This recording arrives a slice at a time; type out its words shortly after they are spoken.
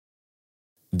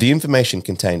The information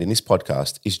contained in this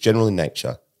podcast is general in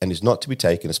nature and is not to be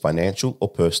taken as financial or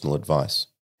personal advice.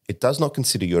 It does not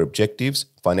consider your objectives,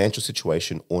 financial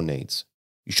situation, or needs.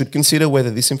 You should consider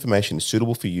whether this information is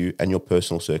suitable for you and your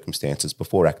personal circumstances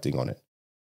before acting on it.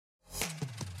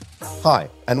 Hi,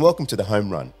 and welcome to The Home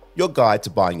Run, your guide to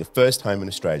buying your first home in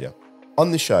Australia.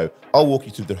 On this show, I'll walk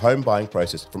you through the home buying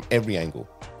process from every angle.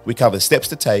 We cover the steps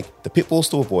to take, the pitfalls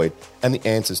to avoid, and the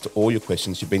answers to all your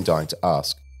questions you've been dying to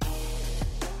ask.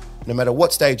 No matter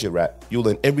what stage you're at, you'll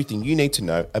learn everything you need to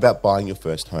know about buying your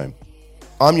first home.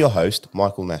 I'm your host,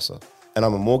 Michael Nasser, and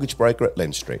I'm a mortgage broker at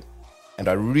Lend Street. And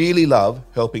I really love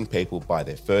helping people buy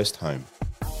their first home.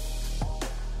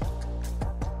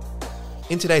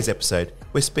 In today's episode,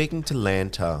 we're speaking to Lan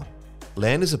Tarr.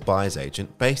 Lan is a buyer's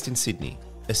agent based in Sydney,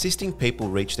 assisting people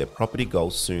reach their property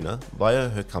goals sooner via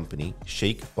her company,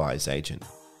 Chic Buyers Agent.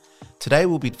 Today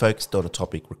we'll be focused on a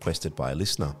topic requested by a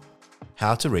listener: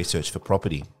 how to research for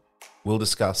property. We'll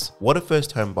discuss what a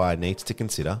first home buyer needs to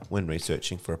consider when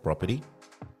researching for a property,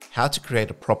 how to create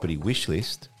a property wish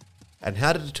list, and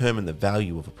how to determine the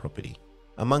value of a property,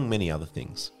 among many other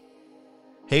things.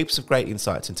 Heaps of great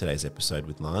insights in today's episode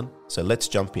with Lan, so let's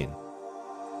jump in.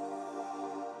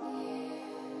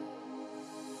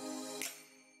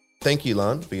 Thank you,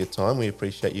 Lan, for your time. We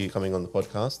appreciate you coming on the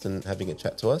podcast and having a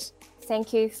chat to us.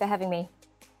 Thank you for having me.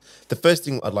 The first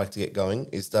thing I'd like to get going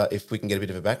is that if we can get a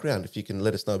bit of a background, if you can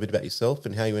let us know a bit about yourself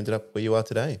and how you ended up where you are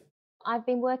today. I've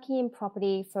been working in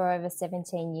property for over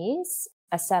 17 years.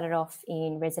 I started off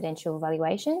in residential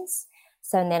valuations.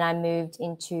 And then I moved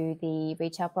into the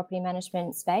retail property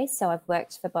management space. So I've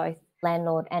worked for both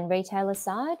landlord and retailer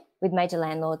side with major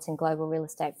landlords and global real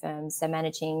estate firms. So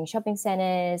managing shopping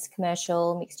centres,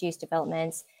 commercial, mixed-use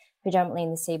developments, predominantly in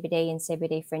the CBD and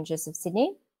CBD fringes of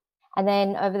Sydney. And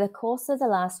then over the course of the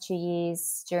last 2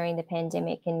 years during the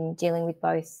pandemic and dealing with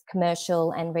both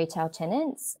commercial and retail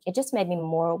tenants, it just made me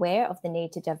more aware of the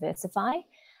need to diversify.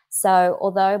 So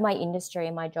although my industry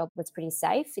and my job was pretty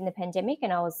safe in the pandemic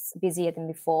and I was busier than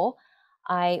before,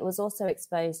 I was also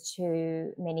exposed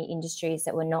to many industries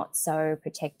that were not so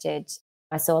protected.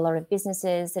 I saw a lot of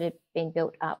businesses that had been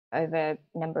built up over a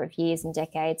number of years and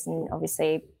decades, and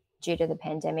obviously due to the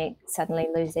pandemic suddenly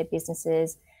lose their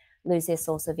businesses, lose their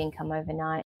source of income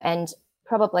overnight. And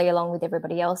probably along with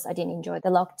everybody else, I didn't enjoy the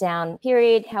lockdown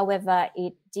period. However,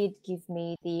 it did give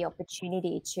me the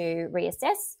opportunity to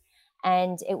reassess,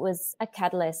 and it was a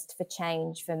catalyst for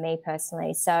change for me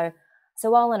personally. So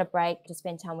while on a break to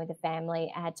spend time with the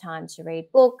family, I had time to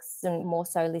read books and more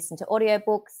so listen to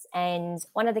audiobooks. And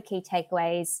one of the key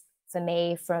takeaways for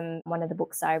me from one of the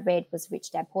books I read was Rich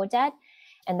Dad, Poor Dad.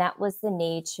 And that was the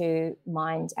need to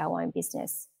mind our own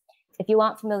business. If you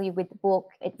aren't familiar with the book,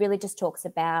 it really just talks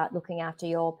about looking after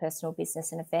your personal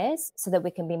business and affairs so that we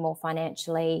can be more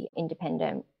financially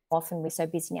independent. Often we're so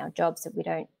busy in our jobs that we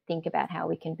don't think about how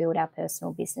we can build our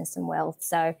personal business and wealth.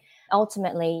 So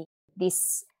ultimately,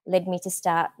 this led me to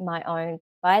start my own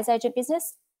buyer's agent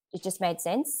business. It just made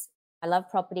sense. I love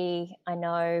property. I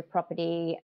know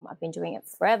property. I've been doing it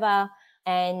forever.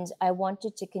 And I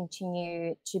wanted to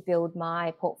continue to build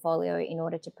my portfolio in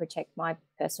order to protect my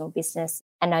personal business.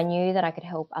 And I knew that I could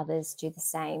help others do the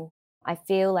same. I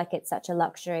feel like it's such a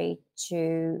luxury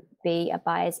to be a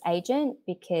buyer's agent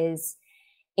because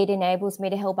it enables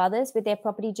me to help others with their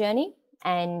property journey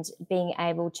and being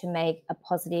able to make a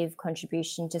positive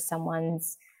contribution to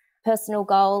someone's personal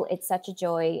goal. It's such a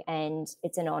joy and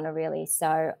it's an honor, really.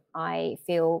 So I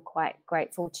feel quite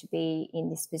grateful to be in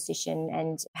this position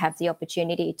and have the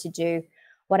opportunity to do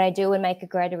what I do and make a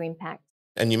greater impact.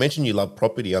 And you mentioned you love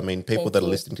property. I mean, people that are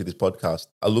listening to this podcast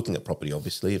are looking at property,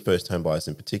 obviously, first home buyers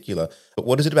in particular. But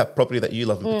what is it about property that you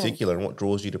love in particular, and what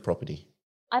draws you to property?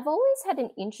 I've always had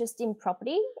an interest in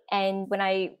property. And when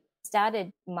I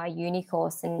started my uni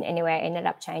course, and anyway, I ended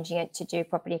up changing it to do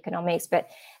property economics, but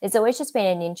it's always just been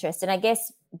an interest. And I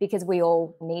guess because we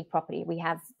all need property, we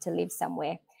have to live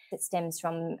somewhere. It stems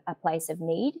from a place of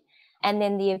need. And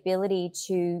then the ability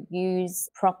to use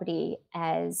property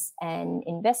as an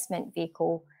investment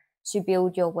vehicle to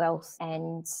build your wealth.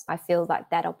 And I feel like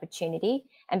that opportunity,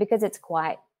 and because it's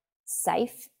quite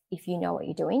safe if you know what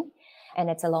you're doing, and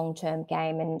it's a long-term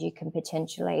game, and you can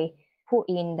potentially put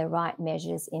in the right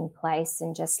measures in place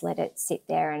and just let it sit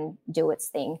there and do its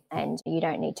thing. And you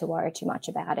don't need to worry too much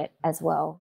about it as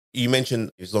well. You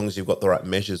mentioned as long as you've got the right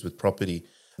measures with property,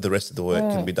 the rest of the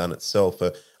work can be done itself.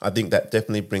 I think that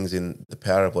definitely brings in the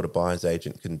power of what a buyer's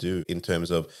agent can do in terms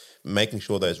of making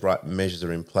sure those right measures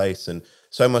are in place. And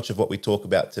so much of what we talk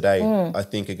about today, I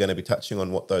think, are going to be touching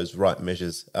on what those right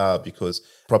measures are, because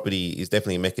property is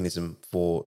definitely a mechanism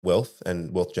for wealth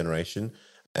and wealth generation.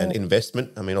 And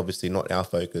investment, I mean, obviously not our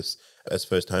focus as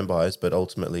first home buyers, but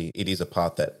ultimately it is a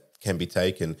path that can be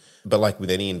taken. But like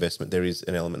with any investment, there is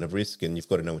an element of risk and you've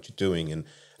got to know what you're doing. And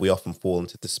we often fall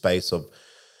into the space of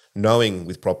knowing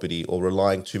with property or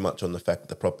relying too much on the fact that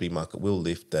the property market will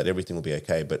lift, that everything will be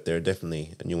okay. But there are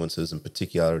definitely nuances and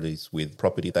particularities with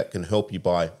property that can help you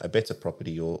buy a better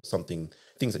property or something,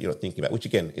 things that you're not thinking about, which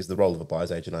again is the role of a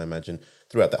buyer's agent, I imagine,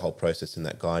 throughout that whole process and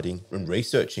that guiding and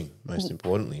researching, most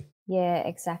importantly. Yeah,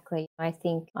 exactly. I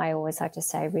think I always like to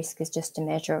say risk is just a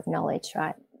measure of knowledge,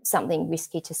 right? Something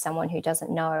risky to someone who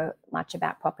doesn't know much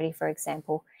about property, for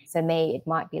example. For me, it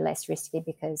might be less risky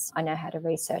because I know how to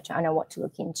research, I know what to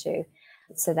look into.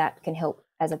 So that can help,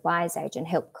 as a buyer's agent,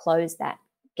 help close that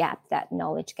gap, that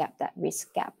knowledge gap, that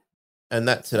risk gap. And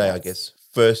that today, I guess,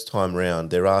 first time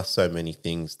round, there are so many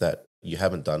things that you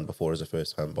haven't done before as a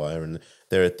first home buyer. And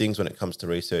there are things when it comes to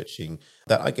researching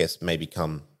that I guess maybe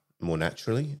come more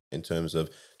naturally in terms of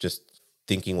just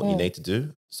thinking what you need to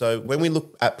do. So when we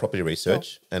look at property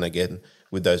research, and again,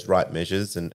 with those right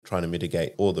measures and trying to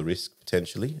mitigate all the risk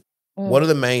potentially, what are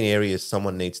the main areas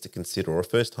someone needs to consider or a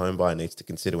first home buyer needs to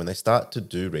consider when they start to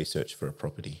do research for a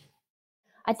property?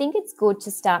 I think it's good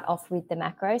to start off with the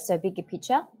macro, so bigger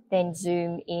picture, then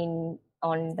zoom in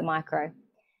on the micro.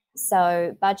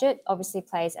 So budget obviously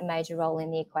plays a major role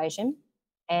in the equation.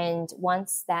 And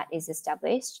once that is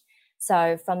established,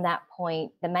 so from that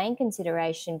point, the main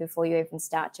consideration before you even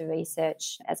start to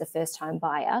research as a first home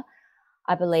buyer,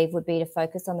 I believe would be to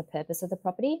focus on the purpose of the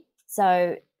property.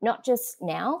 So not just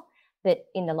now, but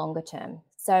in the longer term.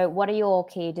 So what are your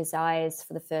key desires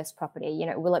for the first property? You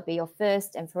know, will it be your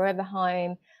first and forever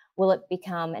home? Will it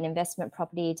become an investment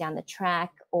property down the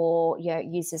track, or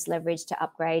use as leverage to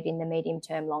upgrade in the medium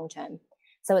term, long term?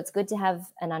 So it's good to have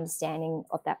an understanding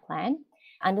of that plan.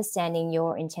 Understanding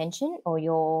your intention or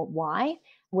your why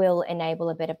will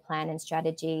enable a better plan and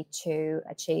strategy to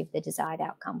achieve the desired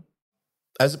outcome.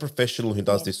 As a professional who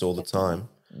does this all the time,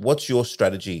 what's your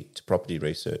strategy to property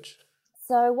research?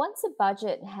 So once a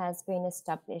budget has been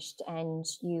established and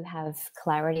you have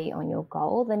clarity on your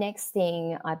goal, the next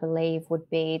thing I believe would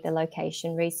be the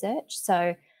location research.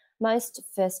 So most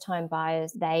first home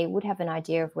buyers, they would have an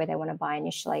idea of where they want to buy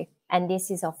initially. And this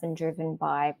is often driven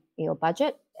by your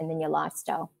budget and then your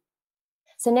lifestyle.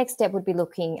 So next step would be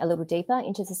looking a little deeper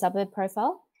into the suburb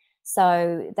profile.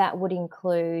 So that would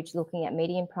include looking at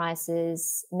median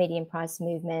prices, median price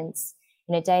movements,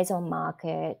 days on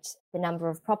market, the number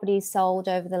of properties sold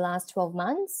over the last 12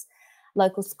 months,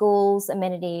 local schools,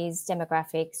 amenities,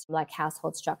 demographics like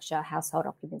household structure, household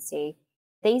occupancy.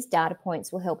 These data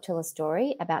points will help tell a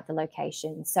story about the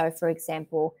location. So, for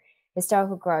example,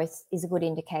 historical growth is a good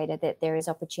indicator that there is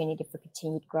opportunity for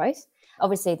continued growth.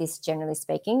 Obviously, this generally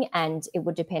speaking, and it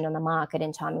would depend on the market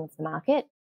and timing of the market.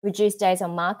 Reduced days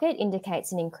on market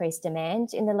indicates an increased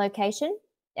demand in the location.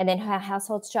 And then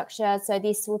household structure. So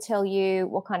this will tell you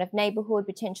what kind of neighbourhood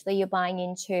potentially you're buying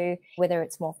into, whether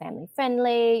it's more family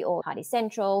friendly or party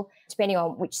central. Depending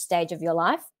on which stage of your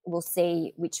life, we'll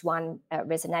see which one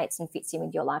resonates and fits in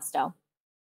with your lifestyle.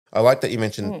 I like that you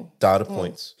mentioned data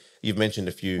points. You've mentioned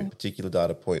a few particular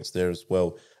data points there as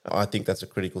well. I think that's a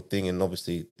critical thing, and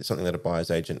obviously it's something that a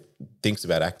buyer's agent thinks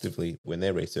about actively when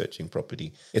they're researching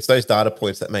property. It's those data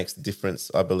points that makes the difference,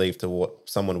 I believe, to what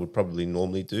someone would probably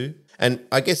normally do. And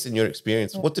I guess in your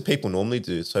experience, what do people normally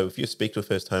do? So if you speak to a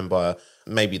first home buyer,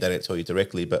 maybe they don't tell you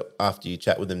directly, but after you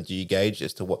chat with them, do you gauge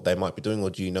as to what they might be doing,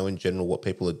 or do you know in general what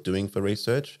people are doing for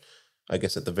research? I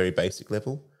guess at the very basic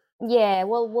level. Yeah,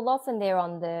 well, often they're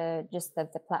on the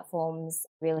platforms,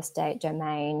 Real Estate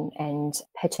Domain, and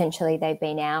potentially they've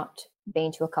been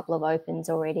to a couple of opens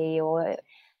already or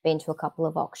been to a couple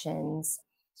of auctions.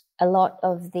 A lot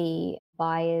of the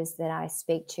buyers that I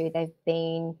speak to, they've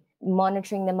been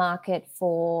monitoring the market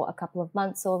for a couple of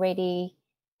months already,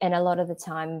 and a lot of the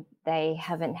time they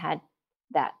haven't had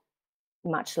that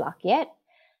much luck yet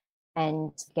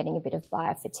and getting a bit of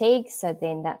buyer fatigue. So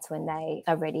then that's when they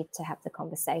are ready to have the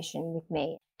conversation with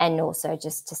me, and also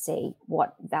just to see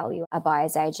what value a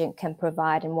buyer's agent can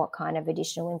provide and what kind of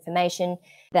additional information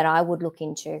that I would look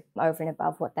into over and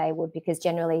above what they would, because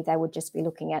generally they would just be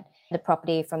looking at the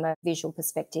property from a visual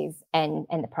perspective and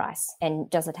the price, and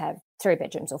does it have 3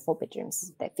 bedrooms or 4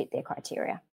 bedrooms that fit their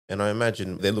criteria. And I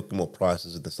imagine they're looking more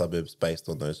prices in the suburbs based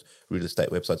on those real estate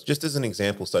websites. Just as an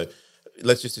example, so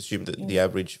let's just assume that the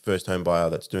average first home buyer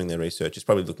that's doing their research is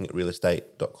probably looking at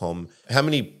realestate.com. How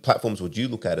many platforms would you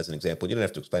look at as an example? You don't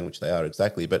have to explain which they are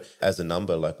exactly, but as a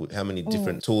number, like how many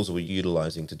different tools are we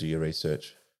utilizing to do your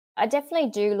research? I definitely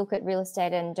do look at Real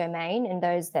Estate and Domain and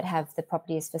those that have the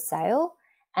properties for sale.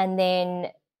 And then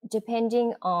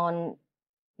depending on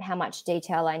how much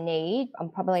detail I need, I'm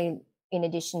probably, in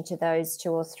addition to those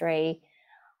two or three,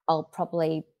 I'll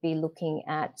probably be looking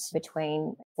at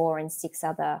between 4 and 6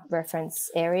 other reference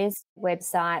areas,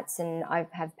 websites, and I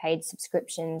have paid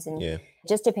subscriptions, and Yeah. it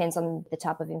just depends on the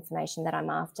type of information that I'm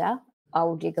after.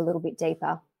 I'll dig a little bit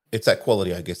deeper. It's that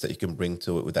quality, I guess, that you can bring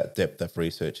to it with that depth of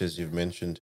research, as you've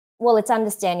mentioned. Well, it's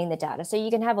understanding the data. So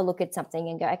you can have a look at something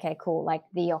and go, okay, cool, like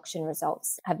the auction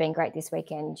results have been great this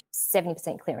weekend,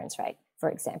 70% clearance rate, for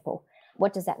example.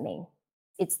 What does that mean?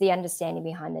 It's the understanding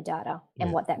behind the data and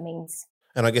Yeah. what that means.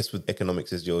 And I guess with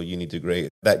economics as your uni degree,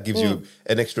 that gives you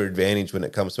an extra advantage when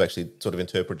it comes to actually sort of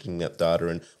interpreting that data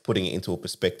and putting it into a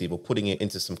perspective or putting it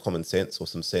into some common sense or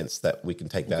some sense that we can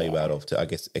take value out of to, I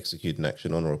guess, execute an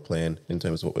action on or a plan in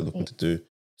terms of what we're looking to do.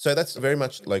 So that's very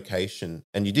much location.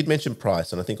 And you did mention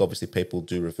price, and I think obviously people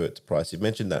do revert to price. You've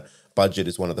mentioned that budget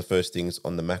is one of the first things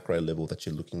on the macro level that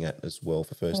you're looking at as well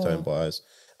for first home buyers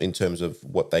in terms of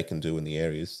what they can do in the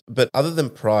areas. But other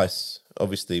than price,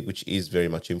 obviously, which is very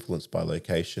much influenced by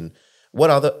location,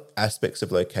 what other aspects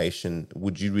of location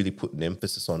would you really put an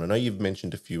emphasis on? I know you've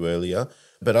mentioned a few earlier,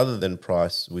 but other than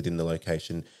price within the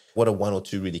location, what are one or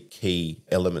two really key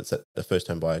elements that a first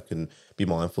home buyer can be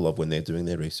mindful of when they're doing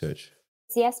their research?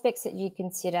 The aspects that you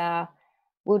consider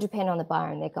will depend on the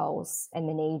buyer and their goals and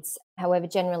the needs. However,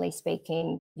 generally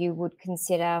speaking, you would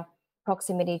consider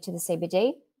proximity to the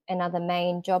CBD, another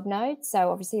main job node.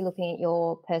 So obviously looking at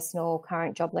your personal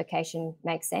current job location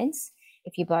makes sense.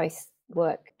 If you both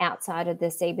work outside of the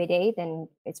CBD, then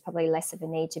it's probably less of a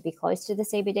need to be close to the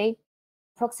CBD.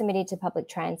 Proximity to public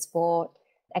transport,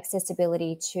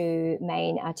 accessibility to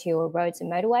main arterial roads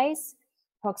and motorways,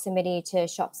 proximity to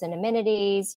shops and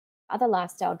amenities, other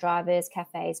lifestyle drivers,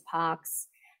 cafes, parks,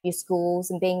 your schools,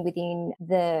 and being within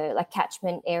the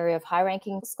catchment area of high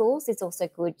ranking schools is also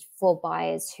good for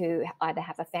buyers who either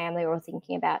have a family or are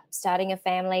thinking about starting a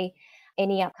family.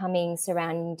 Any upcoming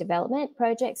surrounding development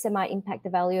projects that might impact the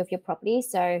value of your property.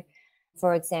 So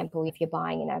for example, if you're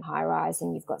buying high rise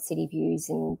and you've got city views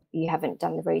and you haven't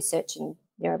done the research and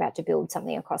they're about to build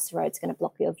something across the road, it's going to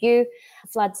block your view.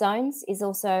 Flood zones is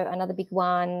also another big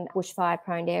one, bushfire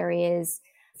prone areas,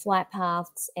 flight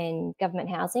paths and government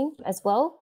housing as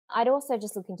well. I'd also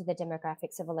just look into the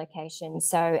demographics of a location,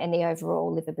 and the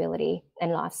overall livability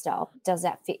and lifestyle. Does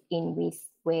that fit in with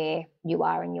where you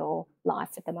are in your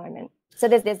life at the moment? So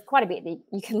there's quite a bit that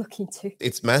you can look into.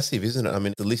 It's massive, isn't it? I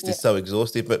mean, the list is so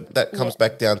exhaustive, but that comes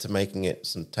back down to making it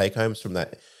some take homes from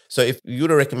that. So if you were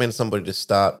to recommend somebody to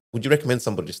start, would you recommend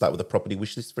somebody to start with a property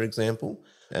wish list, for example,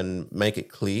 and make it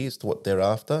clear as to what they're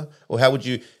after? Or how would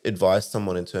you advise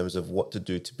someone in terms of what to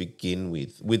do to begin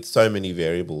with so many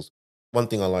variables? One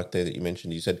thing I like there that you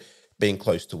mentioned, you said being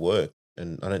close to work.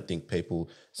 And I don't think people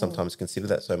sometimes consider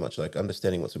that so much, like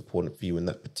understanding what's important for you in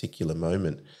that particular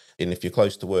moment. And if you're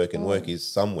close to work and work is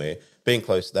somewhere, being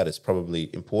close to that is probably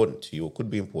important to you or could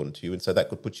be important to you. And so that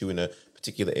could put you in a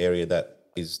particular area that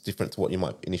is different to what you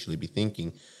might initially be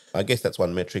thinking. I guess that's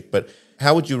one metric. But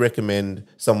how would you recommend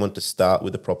someone to start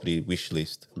with a property wish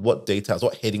list? What details,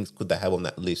 what headings could they have on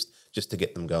that list just to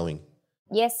get them going?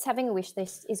 Yes, having a wish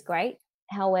list is great.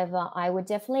 However, I would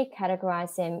definitely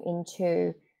categorize them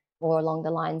into more along the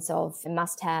lines of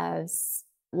must-haves,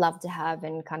 love to have,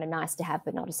 and kind of nice to have,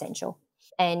 but not essential.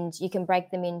 And you can break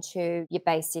them into your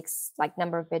basics, like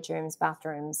number of bedrooms,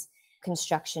 bathrooms,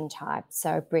 construction type,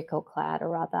 so brick or clad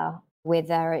or other,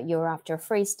 whether you're after a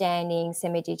freestanding,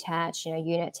 semi-detached,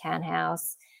 unit,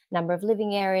 townhouse, number of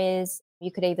living areas.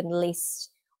 You could even list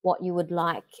what you would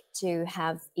like to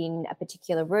have in a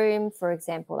particular room, for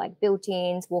example, like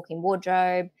built-ins, walk-in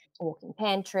wardrobe, walk-in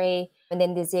pantry. And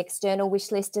then there's the external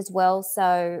wish list as well.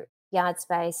 So yard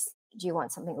space, do you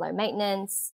want something low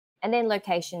maintenance? And then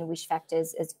location wish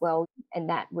factors as well. And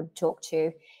that would talk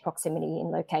to proximity and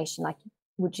location, like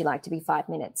would you like to be 5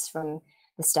 minutes from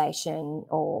the station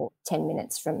or 10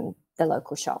 minutes from the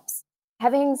local shops?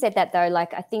 Having said that, though,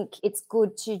 I think it's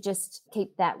good to just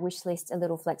keep that wish list a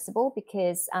little flexible,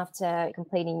 because after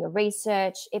completing your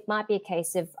research, it might be a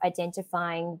case of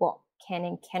identifying what can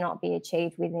and cannot be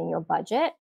achieved within your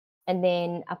budget. And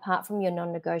then apart from your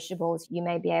non-negotiables, you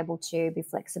may be able to be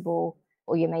flexible,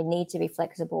 or you may need to be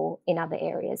flexible in other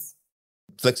areas.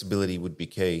 Flexibility would be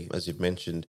key, as you've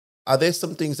mentioned. Are there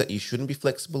some things that you shouldn't be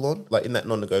flexible on, like in that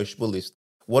non-negotiable list?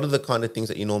 What are the kind of things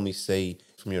that you normally see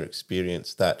from your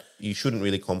experience that you shouldn't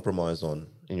really compromise on,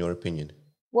 in your opinion?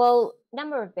 Well,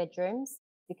 number of bedrooms,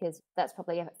 because that's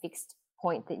probably a fixed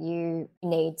point that you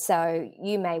need. So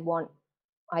you may want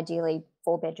ideally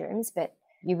 4 bedrooms, but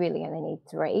you really only need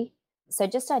 3. So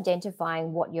just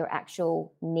identifying what your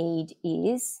actual need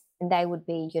is, and they would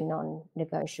be your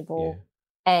non-negotiable. Yeah.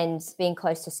 And being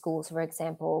close to schools, for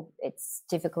example, it's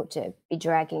difficult to be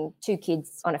dragging two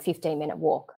kids on a 15-minute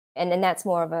walk. And then that's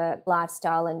more of a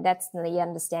lifestyle, and that's the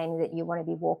understanding that you want to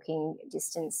be walking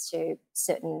distance to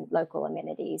certain local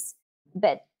amenities.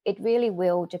 But it really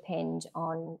will depend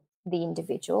on the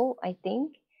individual, I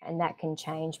think, and that can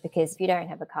change because if you don't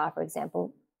have a car, for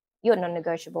example, your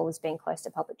non-negotiable is being close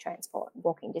to public transport,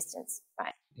 walking distance,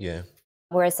 right? Yeah.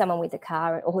 Whereas someone with a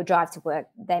car or who drives to work,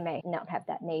 they may not have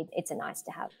that need. It's a nice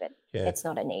to have, but Yeah. it's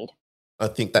not a need. I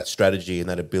think that strategy and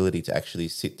that ability to actually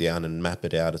sit down and map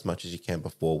it out as much as you can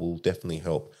before will definitely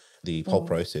help the whole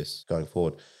process going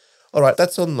forward. All right,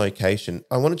 that's on location.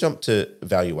 I want to jump to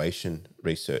valuation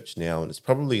research now, and it's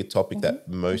probably a topic that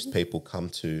most people come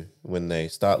to when they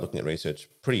start looking at research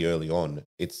pretty early on.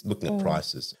 It's looking at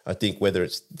prices. I think whether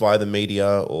it's via the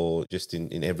media or just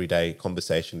in everyday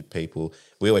conversation with people,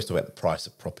 we always talk about the price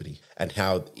of property and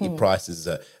how your prices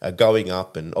are going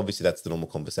up, and obviously that's the normal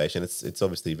conversation. It's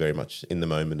obviously very much in the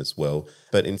moment as well.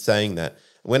 But in saying that,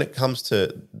 when it comes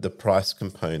to the price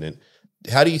component,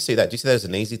 how do you see that? Do you see that as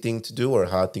an easy thing to do or a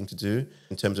hard thing to do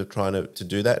in terms of trying to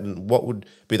do that? And what would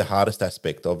be the hardest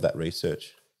aspect of that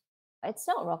research? It's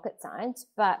not rocket science,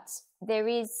 but there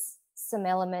is some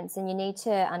elements, and you need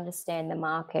to understand the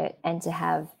market and to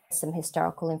have some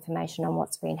historical information on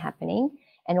what's been happening,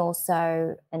 and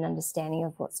also an understanding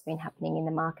of what's been happening in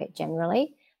the market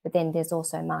generally. But then there's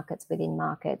also markets within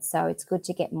markets. So it's good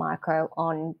to get micro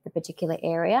on the particular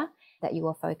area that you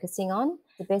are focusing on.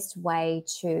 The best way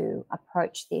to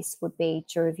approach this would be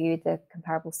to review the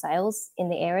comparable sales in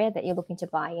the area that you're looking to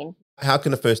buy in. How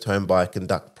can a first home buyer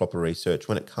conduct proper research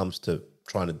when it comes to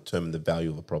trying to determine the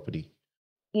value of a property?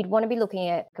 You'd want to be looking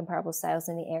at comparable sales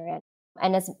in the area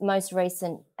and as most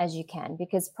recent as you can,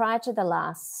 because prior to the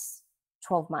last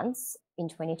 12 months in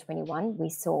 2021, we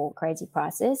saw crazy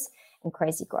prices and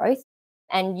crazy growth.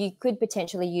 And you could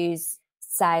potentially use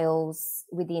sales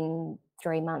within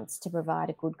 3 months to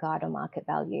provide a good guide on market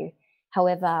value.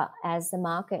 However, as the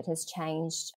market has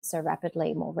changed so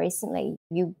rapidly more recently,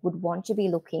 you would want to be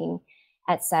looking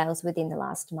at sales within the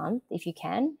last month if you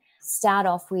can. Start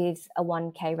off with a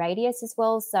 1K radius as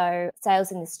well. So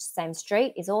sales in the same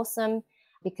street is awesome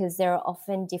because there are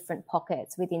often different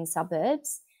pockets within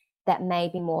suburbs that may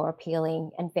be more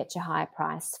appealing and fetch a higher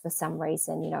price for some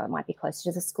reason. You know, it might be closer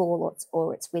to the school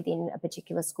or it's within a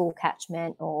particular school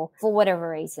catchment or for whatever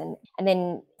reason. And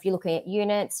then if you're looking at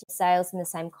units, sales in the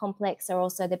same complex are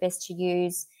also the best to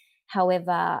use.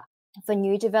 However, for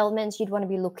new developments, you'd want to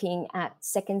be looking at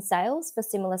second sales for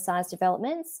similar sized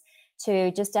developments to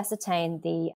just ascertain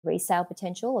the resale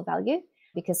potential or value,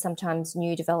 because sometimes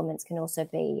new developments can also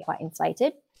be quite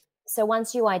inflated. So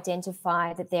once you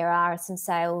identify that there are some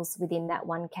sales within that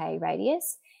 1K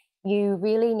radius, you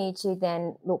really need to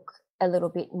then look a little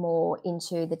bit more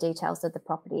into the details of the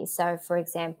property. So for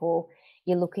example,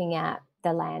 you're looking at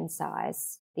the land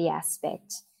size, the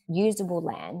aspect, usable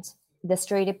land, the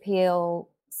street appeal,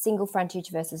 single frontage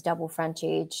versus double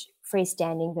frontage,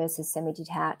 freestanding versus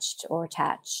semi-detached or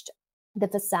attached, the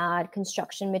facade,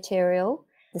 construction material,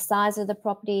 the size of the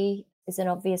property is an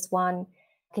obvious one.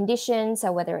 Condition,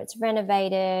 so whether it's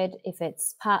renovated, if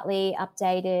it's partly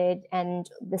updated, and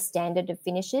the standard of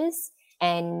finishes,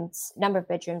 and number of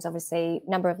bedrooms, obviously,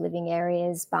 number of living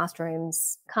areas,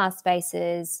 bathrooms, car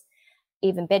spaces,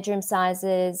 even bedroom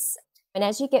sizes. And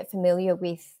as you get familiar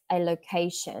with a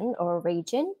location or a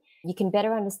region, you can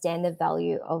better understand the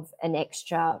value of an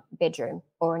extra bedroom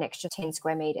or an extra 10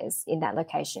 square meters in that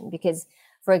location. Because,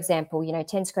 for example,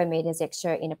 10 square meters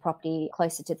extra in a property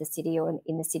closer to the city or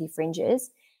in the city fringes,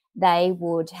 they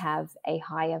would have a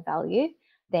higher value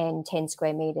than 10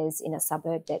 square meters in a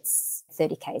suburb that's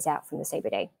 30 k's out from the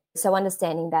CBD. So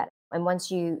understanding that, and once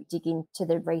you dig into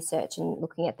the research and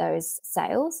looking at those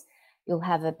sales, you'll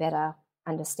have a better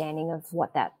understanding of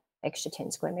what that extra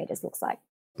 10 square meters looks like.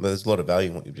 There's a lot of value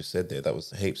in what you've just said there. That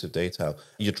was heaps of detail.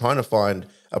 You're trying to find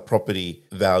a property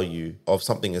value of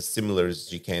something as similar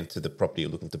as you can to the property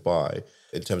you're looking to buy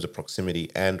in terms of proximity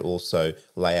and also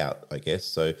layout, I guess.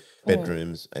 So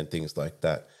bedrooms and things like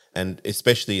that. And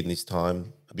especially in this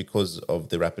time, because of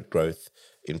the rapid growth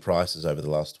in prices over the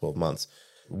last 12 months,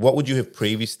 what would you have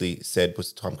previously said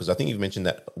was the time? Because I think you've mentioned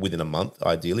that within a month,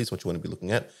 ideally, is what you want to be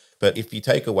looking at. But if you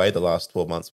take away the last 12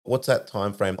 months, what's that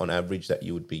time frame on average that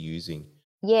you would be using?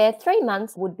 Yeah, 3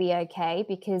 months would be okay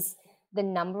because the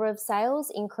number of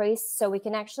sales increased. So we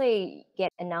can actually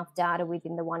get enough data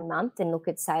within the 1 month and look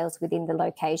at sales within the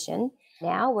location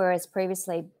now, whereas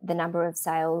previously the number of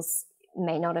sales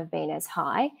may not have been as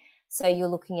high. So you're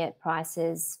looking at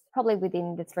prices probably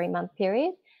within the 3 month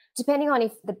period. Depending on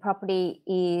if the property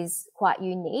is quite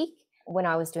unique, when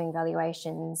I was doing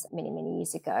valuations many, many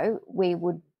years ago, we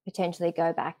would potentially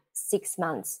go back 6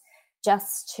 months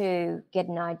just to get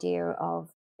an idea of,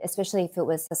 especially if it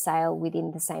was a sale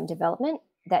within the same development,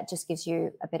 that just gives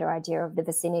you a better idea of the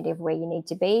vicinity of where you need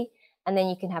to be. And then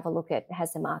you can have a look at,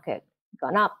 has the market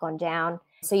gone up, gone down?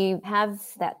 So you have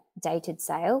that dated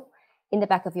sale in the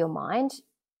back of your mind.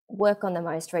 Work on the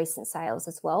most recent sales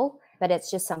as well, but it's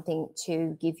just something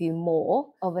to give you more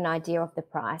of an idea of the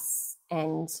price,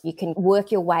 and you can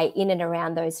work your way in and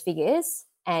around those figures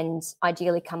and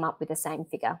ideally come up with the same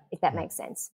figure, if that makes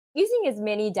sense. Using as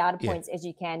many data points as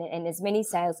you can and as many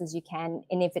sales as you can,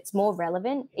 and if it's more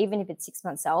relevant, even if it's 6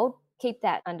 months old, keep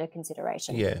that under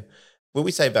consideration. Yeah. When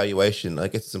we say valuation, I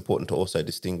guess it's important to also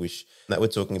distinguish that we're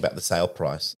talking about the sale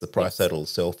price, the price that it'll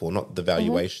sell for, not the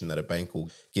valuation that a bank will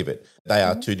give it. They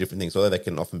are two different things, although they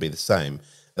can often be the same.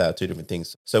 They are two different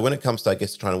things. So when it comes to, I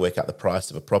guess, trying to work out the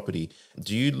price of a property,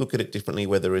 do you look at it differently,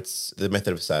 whether it's the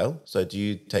method of sale? So do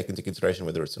you take into consideration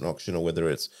whether it's an auction or whether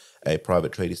it's a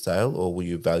private treaty sale, or will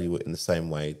you value it in the same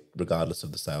way regardless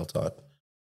of the sale type?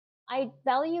 I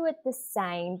value it the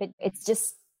same, but it's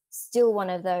just still one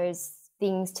of those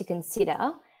things to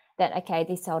consider that, okay,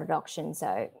 this sold at auction,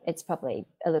 so it's probably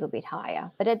a little bit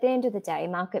higher. But at the end of the day,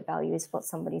 market value is what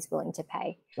somebody's willing to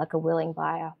pay, like a willing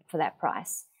buyer for that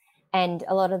price. And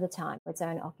a lot of the time, it's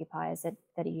own occupiers that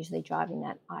are usually driving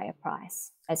that higher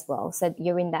price as well. So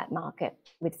you're in that market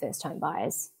with first home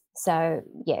buyers. So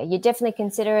yeah, you definitely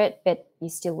consider it, but you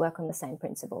still work on the same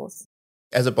principles.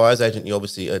 As a buyer's agent, you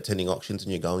obviously are attending auctions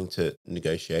and you're going to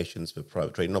negotiations for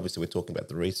private trade. And obviously we're talking about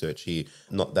the research here,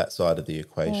 not that side of the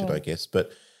equation, I guess.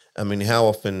 But I mean, how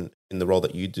often in the role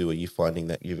that you do are you finding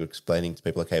that you're explaining to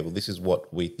people, okay, well, this is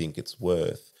what we think it's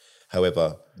worth.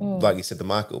 However, like you said, the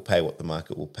market will pay what the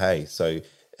market will pay. So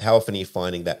how often are you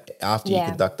finding that after you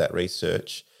conduct that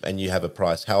research and you have a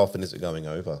price, how often is it going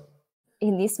over?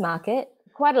 In this market,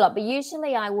 quite a lot. But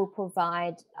usually I will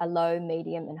provide a low,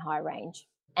 medium and high range.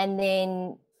 And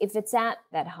then if it's at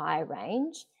that high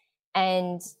range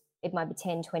and it might be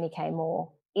 10, 20K more,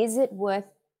 is it worth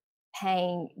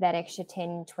paying that extra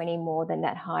 10, 20 more than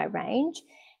that high range?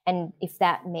 And if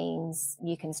that means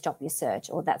you can stop your search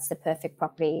or that's the perfect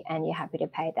property and you're happy to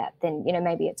pay that, then,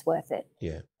 maybe it's worth it.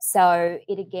 Yeah. So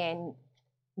it again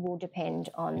will depend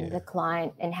on the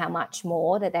client and how much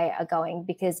more that they are going,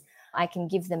 because I can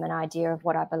give them an idea of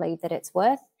what I believe that it's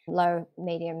worth, low,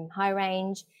 medium, high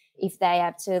range. If they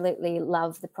absolutely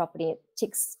love the property, it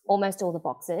ticks almost all the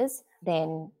boxes,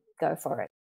 then go for it.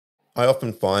 I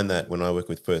often find that when I work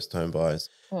with first home buyers,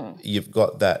 you've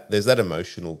got there's that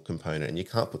emotional component and you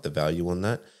can't put the value on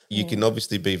that. You can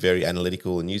obviously be very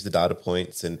analytical and use the data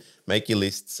points and make your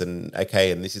lists and,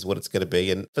 okay, and this is what it's going to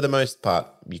be. And for the most part,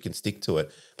 you can stick to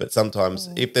it. But sometimes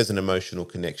if there's an emotional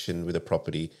connection with a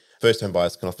property, first home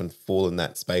buyers can often fall in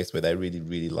that space where they really,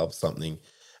 really love something.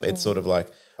 It's sort of like,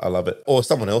 I love it. Or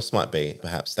someone else might be,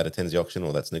 perhaps, that attends the auction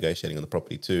or that's negotiating on the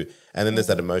property too. And then there's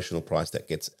that emotional price that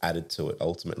gets added to it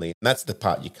ultimately. And that's the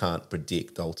part you can't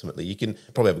predict ultimately. You can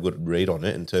probably have a good read on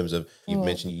it in terms of, you've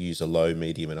mentioned you use a low,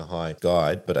 medium and a high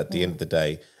guide. But at the end of the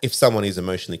day, if someone is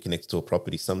emotionally connected to a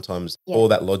property, sometimes all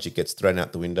that logic gets thrown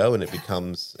out the window and it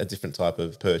becomes a different type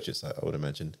of purchase, I would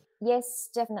imagine. Yes,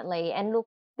 definitely. And look,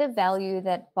 the value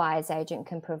that buyer's agent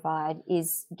can provide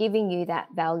is giving you that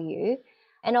value.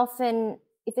 And often,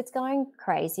 if it's going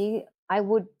crazy, I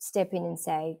would step in and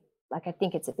say, like, I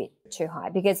think it's a bit too high,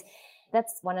 because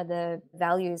that's one of the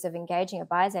values of engaging a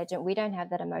buyer's agent. We don't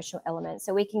have that emotional element.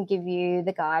 So we can give you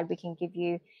the guide, we can give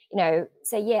you,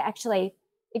 say, yeah, actually,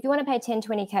 if you want to pay 10,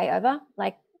 20K over,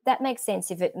 like, that makes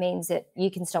sense if it means that you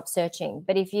can stop searching.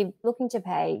 But if you're looking to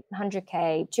pay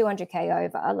 100K, 200K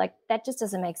over, like, that just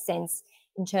doesn't make sense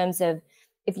in terms of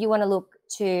if you want to look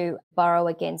to borrow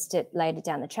against it later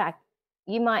down the track.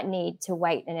 You might need to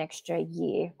wait an extra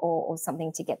year or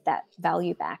something to get that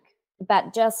value back.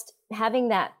 But just having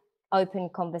that open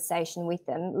conversation with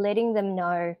them, letting them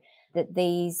know that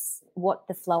what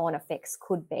the flow-on effects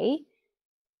could be,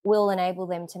 will enable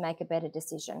them to make a better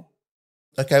decision.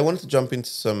 Okay, I wanted to jump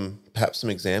into perhaps some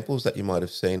examples that you might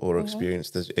have seen or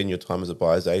experienced in your time as a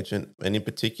buyer's agent, and in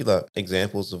particular,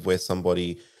 examples of where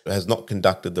somebody has not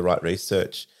conducted the right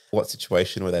research. What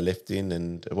situation were they left in,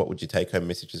 and what would your take-home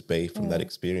messages be from that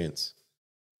experience?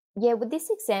 Yeah, with this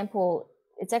example,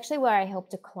 it's actually where I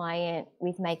helped a client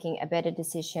with making a better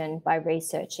decision by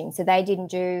researching. So they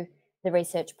didn't do the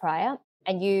research prior,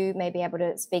 and you may be able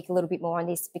to speak a little bit more on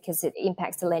this because it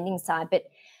impacts the lending side. But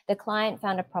the client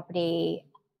found a property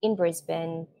in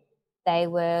Brisbane. They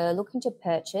were looking to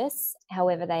purchase.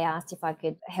 However, they asked if I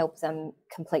could help them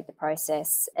complete the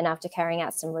process. And after carrying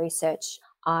out some research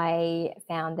I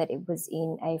found that it was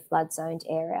in a flood zoned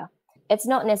area. It's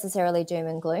not necessarily doom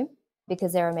and gloom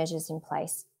because there are measures in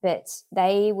place, but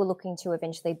they were looking to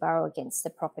eventually borrow against the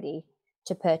property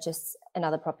to purchase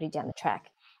another property down the track.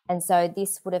 And so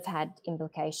this would have had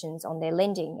implications on their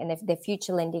lending and their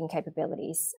future lending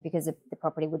capabilities because the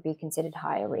property would be considered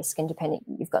higher risk, and depending,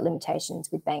 you've got limitations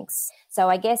with banks. So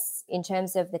I guess in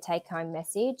terms of the take-home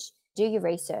message, do your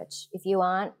research. If you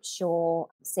aren't sure,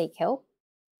 seek help.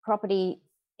 Property,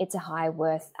 it's a high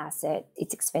worth asset.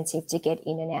 It's expensive to get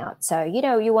in and out. So,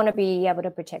 you want to be able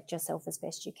to protect yourself as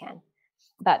best you can.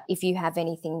 But if you have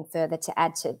anything further to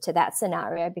add to that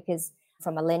scenario, because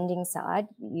from a lending side,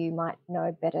 you might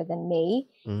know better than me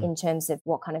in terms of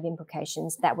what kind of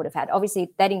implications that would have had. Obviously,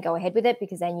 they didn't go ahead with it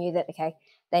because they knew that, okay,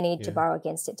 they need to borrow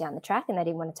against it down the track and they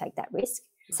didn't want to take that risk.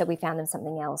 So we found them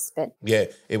something else. But yeah,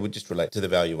 it would just relate to the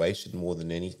valuation more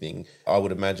than anything. I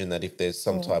would imagine that if there's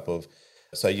some type of,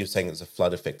 so you're saying it's a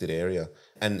flood affected area,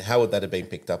 and how would that have been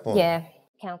picked up on? Yeah,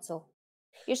 council.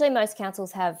 Usually most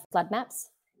councils have flood maps.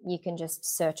 You can just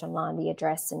search online the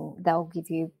address and they'll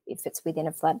give you if it's within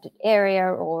a flooded area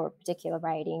or a particular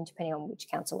rating, depending on which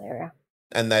council area.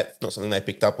 And that's not something they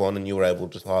picked up on, and you were able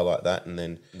to highlight that, and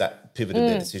then that pivoted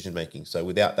their decision making. So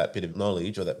without that bit of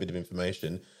knowledge or that bit of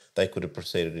information, they could have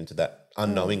proceeded into that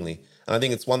unknowingly. And I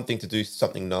think it's one thing to do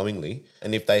something knowingly,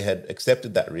 and if they had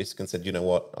accepted that risk and said, you know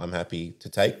what, I'm happy to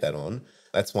take that on,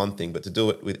 that's one thing. But to do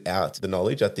it without the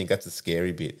knowledge, I think that's a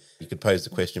scary bit. You could pose the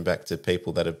question back to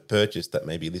people that have purchased that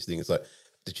may be listening. It's like,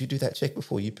 did you do that check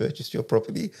before you purchased your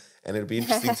property? And it'd be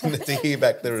interesting to hear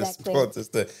back the response as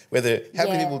to whether, how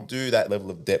many people do that level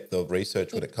of depth of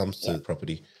research when it comes to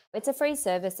property. It's a free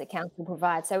service that council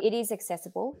provides. So it is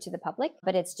accessible to the public,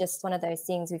 but it's just one of those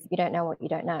things, if you don't know what you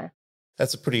don't know.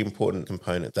 That's a pretty important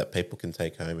component that people can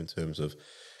take home in terms of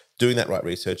doing that right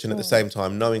research, and at the same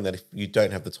time knowing that if you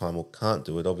don't have the time or can't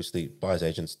do it, obviously buyer's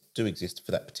agents do exist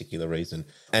for that particular reason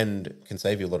and can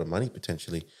save you a lot of money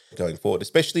potentially going forward,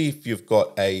 especially if you've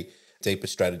got a deeper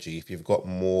strategy, if you've got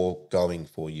more going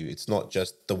for you. It's not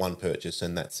just the one purchase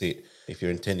and that's it. If you're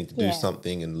intending to do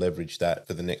something and leverage that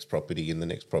for the next property and the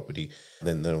next property,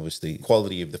 then obviously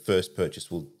quality of the first purchase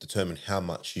will determine how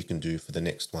much you can do for the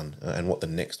next one and what the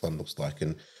next one looks like.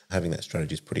 And having that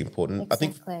strategy is pretty important. Exactly.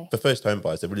 I think for first home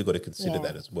buyers, they've really got to consider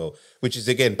that as well, which is,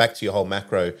 again, back to your whole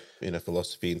macro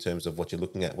philosophy in terms of what you're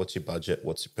looking at, what's your budget,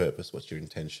 what's your purpose, what's your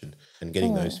intention, and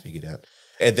getting those figured out.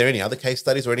 Are there any other case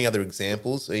studies or any other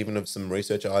examples, even of some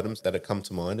research items that have come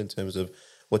to mind in terms of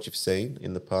what you've seen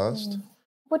in the past?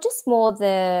 Well, just more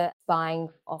the buying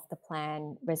off the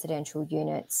plan residential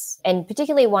units, and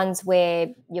particularly ones where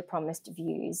you're promised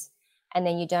views and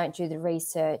then you don't do the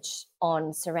research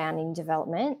on surrounding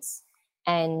developments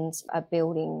and a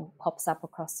building pops up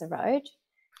across the road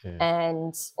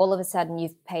and all of a sudden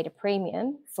you've paid a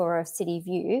premium for a city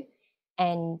view.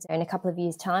 And in a couple of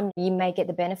years' time, you may get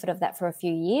the benefit of that for a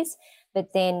few years.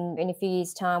 But then in a few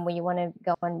years' time, when you want to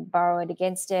go and borrow it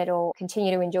against it or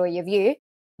continue to enjoy your view,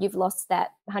 you've lost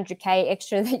that 100K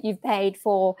extra that you've paid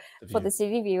for the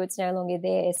city view. It's no longer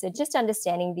there. So just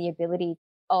understanding the ability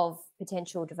of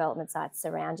potential development sites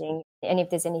surrounding, and if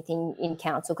there's anything in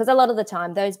council, because a lot of the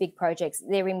time those big projects,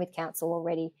 they're in with council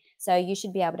already. So you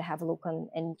should be able to have a look on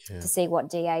and to see what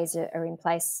DAs are in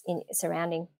place in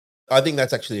surrounding. I think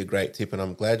that's actually a great tip, and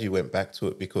I'm glad you went back to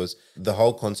it, because the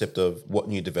whole concept of what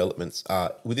new developments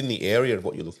are within the area of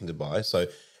what you're looking to buy. So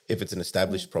if it's an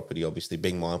established property, obviously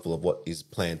being mindful of what is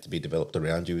planned to be developed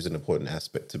around you is an important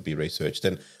aspect to be researched.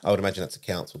 And I would imagine that's a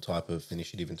council type of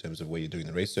initiative in terms of where you're doing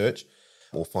the research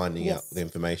or finding out the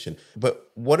information.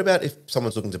 But what about if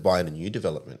someone's looking to buy in a new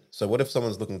development? So what if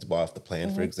someone's looking to buy off the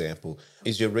plan, for example?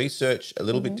 Is your research a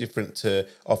little bit different to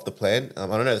off the plan? I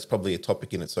don't know, that's probably a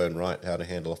topic in its own right, how to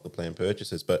handle off the plan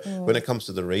purchases. But when it comes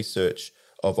to the research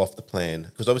of off the plan,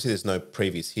 because obviously there's no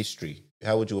previous history,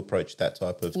 how would you approach that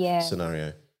type of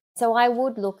scenario? So I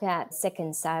would look at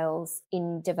second sales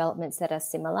in developments that are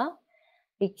similar,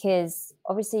 because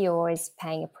obviously you're always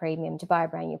paying a premium to buy a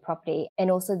brand new property,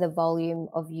 and also the volume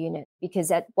of unit.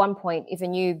 Because at one point, if a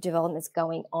new development's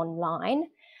going online,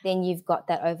 then you've got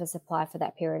that oversupply for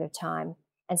that period of time.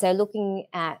 And so looking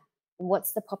at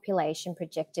what's the population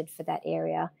projected for that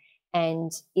area,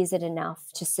 and is it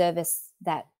enough to service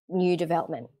that new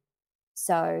development?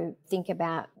 So think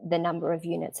about the number of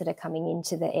units that are coming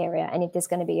into the area, and if there's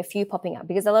going to be a few popping up,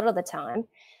 because a lot of the time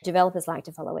developers like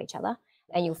to follow each other.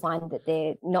 And you'll find that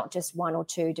they're not just one or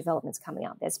two developments coming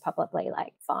up. There's probably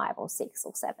like 5 or 6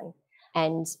 or 7.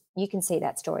 And you can see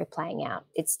that story playing out.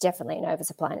 It's definitely an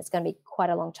oversupply, and it's going to be quite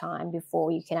a long time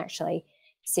before you can actually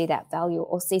see that value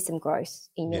or see some growth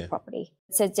in your property.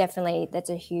 So definitely that's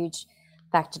a huge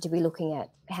factor to be looking at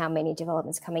how many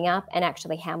developments coming up and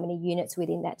actually how many units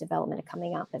within that development are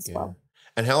coming up as well.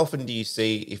 And how often do you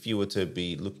see, if you were to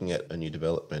be looking at a new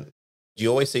development, do you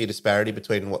always see a disparity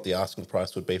between what the asking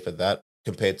price would be for that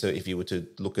compared to if you were to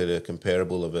look at a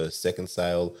comparable of a second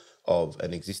sale of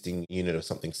an existing unit or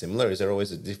something similar? Is there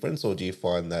always a difference, or do you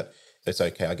find that it's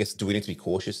okay? I guess, do we need to be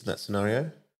cautious in that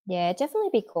scenario? Yeah, definitely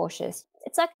be cautious.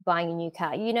 It's like buying a new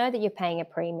car. You know that you're paying a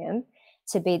premium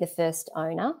to be the first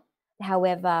owner.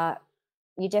 However,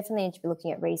 you definitely need to be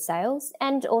looking at resales.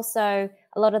 And also,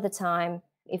 a lot of the time,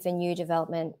 if a new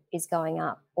development is going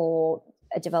up or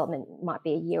a development might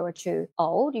be a year or two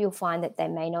old, you'll find that they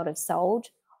may not have sold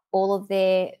all of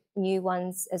their new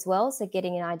ones as well. So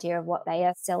getting an idea of what they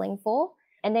are selling for.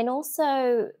 And then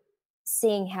also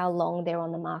seeing how long they're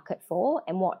on the market for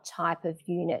and what type of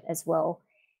unit as well.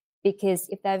 Because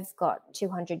if they've got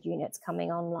 200 units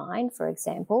coming online, for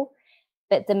example,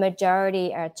 but the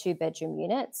majority are 2-bedroom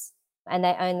units and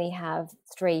they only have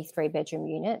 3-bedroom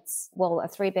units. Well, a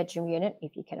 3-bedroom unit,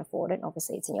 if you can afford it,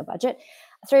 obviously it's in your budget,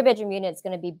 a 3-bedroom unit is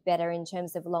going to be better in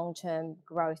terms of long-term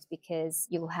growth because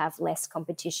you'll have less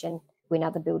competition when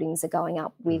other buildings are going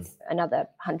up with another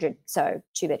 100, so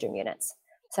 2-bedroom units.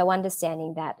 So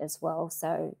understanding that as well.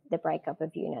 So the breakup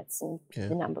of units and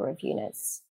the number of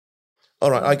units. All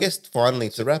right, I guess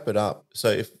finally to wrap it up, so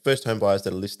if first home buyers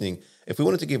that are listening, if we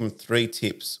wanted to give them 3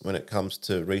 tips when it comes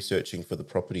to researching for the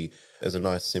property as a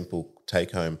nice simple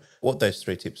take home, what would those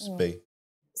 3 tips be?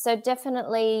 So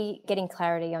definitely getting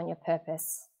clarity on your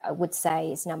purpose, I would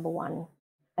say, is number one.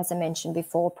 As I mentioned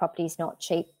before, property is not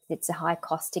cheap. It's a high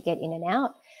cost to get in and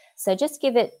out. So just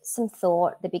give it some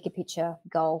thought, the bigger picture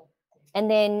goal. And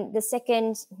then the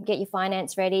second, get your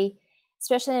finance ready.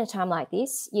 Especially in a time like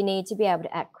this, you need to be able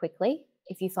to act quickly.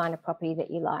 If you find a property that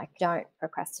you like, don't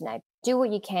procrastinate. Do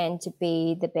what you can to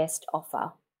be the best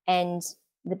offer. And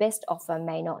the best offer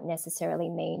may not necessarily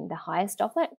mean the highest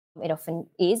offer. It often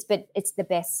is, but it's the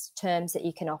best terms that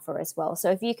you can offer as well. So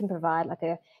if you can provide like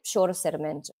a shorter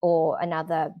settlement or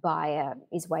another buyer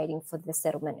is waiting for the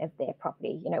settlement of their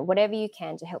property, whatever you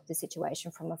can to help the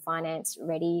situation from a finance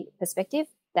ready perspective,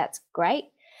 that's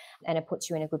great. And it puts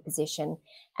you in a good position.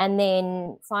 And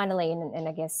then finally, and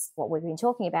I guess what we've been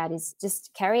talking about is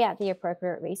just carry out the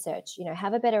appropriate research,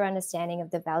 have a better understanding of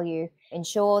the value,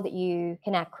 ensure that you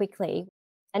can act quickly.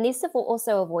 And this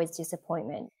also avoids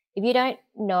disappointment. If you don't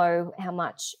know how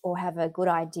much or have a good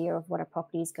idea of what a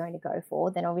property is going to go for,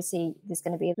 then obviously there's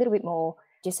going to be a little bit more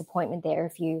disappointment there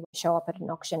if you show up at an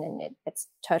auction and it's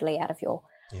totally out of your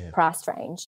price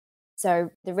range. So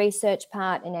the research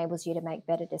part enables you to make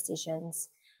better decisions.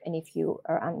 And if you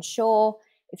are unsure,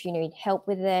 if you need help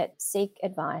with it, seek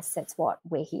advice. That's what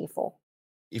we're here for.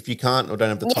 If you can't or don't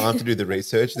have the time to do the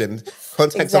research, then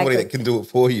contact somebody that can do it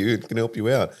for you and can help you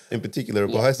out, in particular a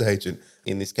buyer's agent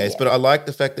in this case. But I like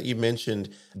the fact that you mentioned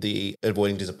the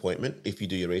avoiding disappointment if you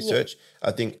do your research.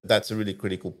 I think that's a really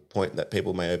critical point that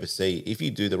people may oversee. If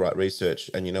you do the right research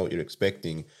and you know what you're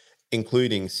expecting,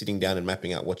 including sitting down and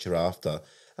mapping out what you're after,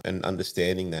 and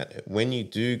understanding that when you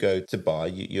do go to buy,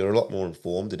 you're a lot more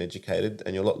informed and educated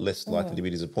and you're a lot less likely to be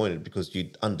disappointed because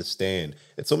you understand.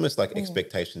 It's almost like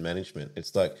expectation management.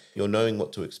 It's like you're knowing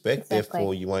what to expect,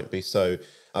 therefore you won't be so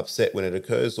upset when it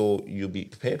occurs, or you'll be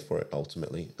prepared for it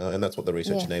ultimately. And that's what the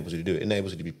research enables you to do. It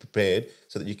enables you to be prepared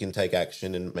so that you can take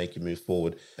action and make you move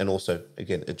forward and also,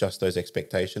 again, adjust those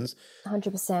expectations.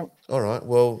 100%. All right.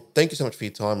 Well, thank you so much for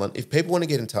your time, Lynn. If people want to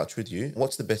get in touch with you,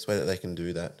 what's the best way that they can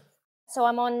do that? So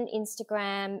I'm on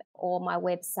Instagram or my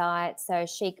website, so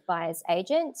Chic Buyers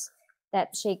Agent,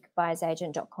 that's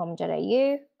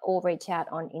chicbuyersagent.com.au, or reach out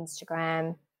on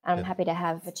Instagram. I'm happy to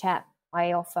have a chat.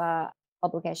 I offer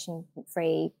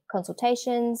obligation-free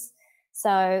consultations.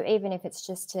 So even if it's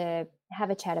just to have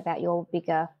a chat about your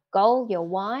bigger goal, your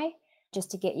why, just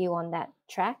to get you on that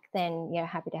track, then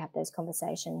happy to have those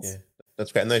conversations. Yeah.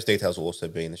 That's great. And those details will also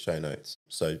be in the show notes.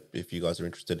 So if you guys are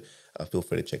interested, feel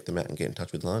free to check them out and get in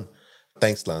touch with Lan.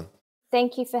 Thanks, Lan.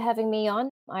 Thank you for having me on.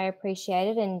 I appreciate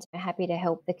it and I'm happy to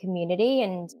help the community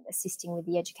and assisting with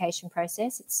the education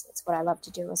process. It's what I love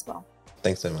to do as well.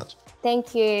 Thanks so much.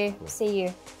 Thank you. Cool. See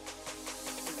you.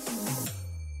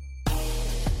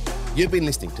 You've been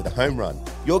listening to The Home Run,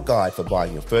 your guide for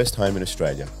buying your first home in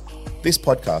Australia. This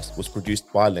podcast was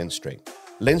produced by Lend Street.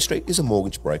 Lend Street is a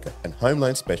mortgage broker and home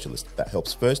loan specialist that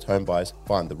helps first home buyers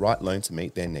find the right loan to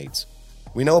meet their needs.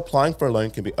 We know applying for a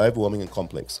loan can be overwhelming and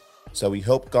complex, so we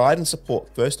help guide and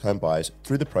support first home buyers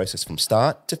through the process from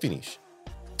start to finish.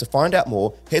 To find out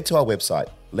more, head to our website,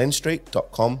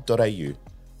 lendstreet.com.au.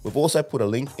 We've also put a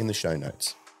link in the show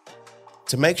notes.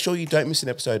 To make sure you don't miss an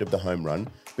episode of The Home Run,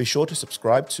 be sure to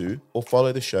subscribe to or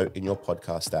follow the show in your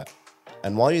podcast app.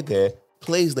 And while you're there,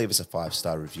 please leave us a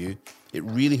 5-star review. It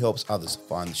really helps others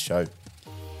find the show.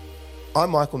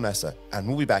 I'm Michael Nasser, and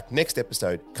we'll be back next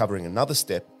episode covering another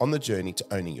step on the journey to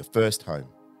owning your first home.